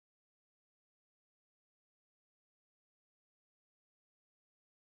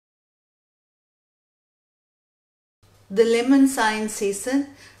The lemons are in season,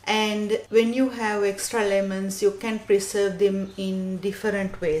 and when you have extra lemons you can preserve them in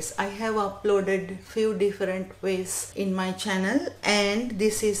different ways. I have uploaded few different ways in my channel, and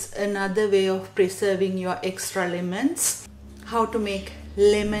this is another way of preserving your extra lemons. How to make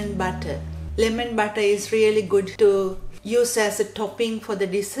lemon butter. Lemon butter is really good to use as a topping for the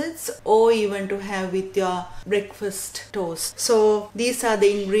desserts, or even to have with your breakfast toast. So these are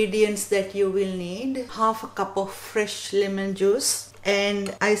the ingredients that you will need. Half a cup of fresh lemon juice,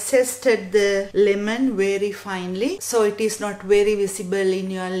 and I zested the lemon very finely so it is not very visible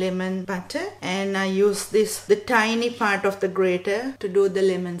in your lemon butter, and I use the tiny part of the grater to do the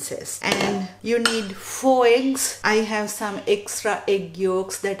lemon zest. And you need 4 eggs. I have some extra egg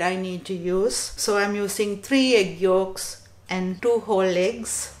yolks that I need to use, so I'm using 3 egg yolks and 2 whole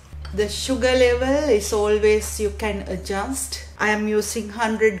eggs. The sugar level is always you can adjust. I am using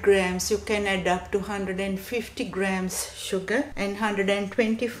 100 grams. You can add up to 150 grams sugar and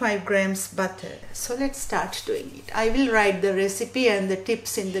 125 grams butter. So let's start doing it. I will write the recipe and the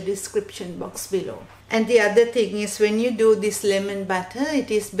tips in the description box below. And the other thing is, when you do this lemon butter, it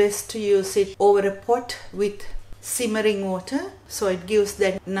is best to use it over a pot with simmering water, so it gives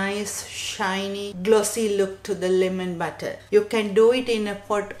that nice shiny glossy look to the lemon butter. You can do it in a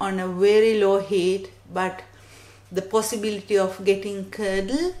pot on a very low heat, but the possibility of getting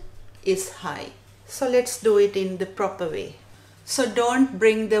curdle is high. So let's do it in the proper way. So don't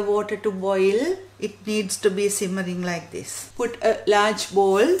bring the water to boil. It needs to be simmering like this. Put a large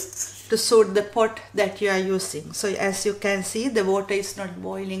bowl to suit the pot that you are using. So as you can see, the water is not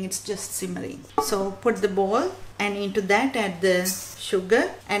boiling, it's just simmering. So put the bowl, and into that add the sugar,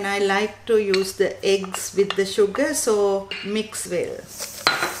 and I like to use the eggs with the sugar, so mix well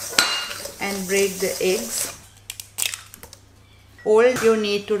and break the eggs. All you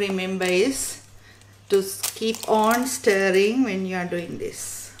need to remember is to keep on stirring when you are doing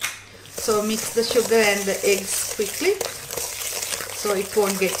this. So mix the sugar and the eggs quickly so it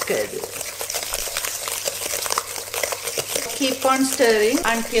won't get curdled. Keep on stirring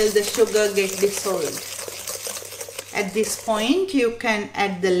until the sugar gets dissolved. At this point you can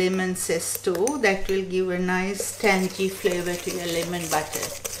add the lemon zest too. That will give a nice tangy flavor to your lemon butter.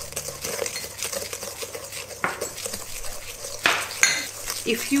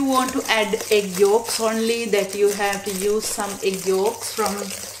 If you want to add egg yolks only, that you have to use some egg yolks from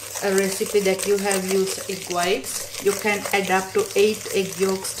a recipe that you have used egg whites. You can add up to 8 egg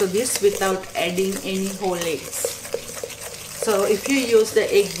yolks to this without adding any whole eggs. So if you use the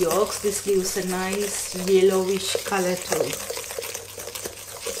egg yolks, this gives a nice yellowish color too.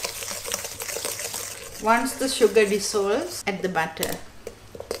 Once the sugar dissolves, add the butter.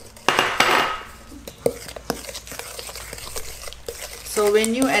 So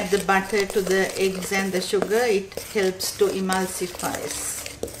when you add the butter to the eggs and the sugar, it helps to emulsify.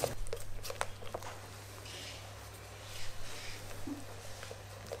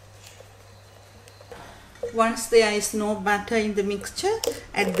 Once there is no butter in the mixture,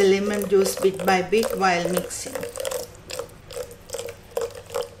 add the lemon juice bit by bit while mixing.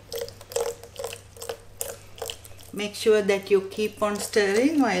 Make sure that you keep on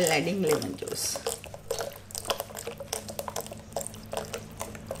stirring while adding lemon juice.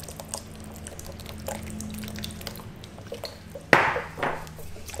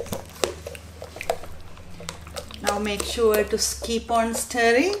 Now make sure to keep on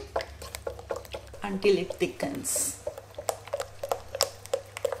stirring until it thickens.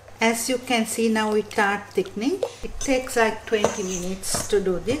 As you can see, now it starts thickening. It takes like 20 minutes to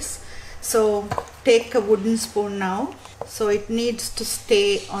do this. So take a wooden spoon now. So it needs to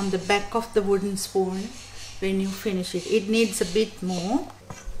stay on the back of the wooden spoon when you finish it. It needs a bit more.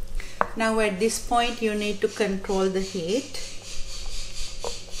 Now at this point you need to control the heat.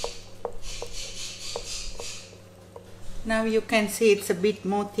 Now you can see it's a bit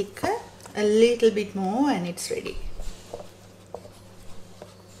more thicker. A little bit more and it's ready.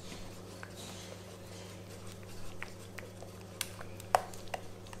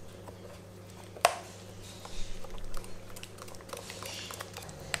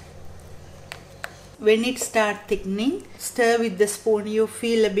 When it starts thickening, stir with the spoon. You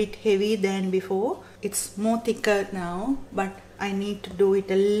feel a bit heavy than before. It's more thicker now, but I need to do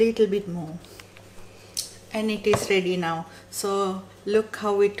it a little bit more. And it is ready now. So look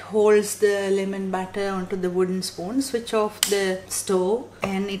how it holds the lemon butter onto the wooden spoon. Switch off the stove,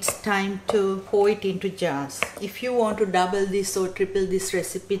 and it's time to pour it into jars. If you want to double this or triple this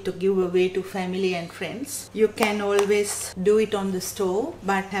recipe to give away to family and friends, you can always do it on the stove,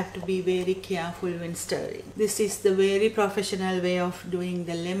 but have to be very careful when stirring. This is the very professional way of doing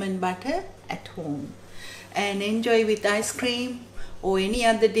the lemon butter at home. and enjoy with ice cream or any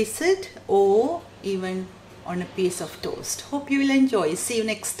other dessert, or even on a piece of toast. Hope you will enjoy. See you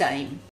next time.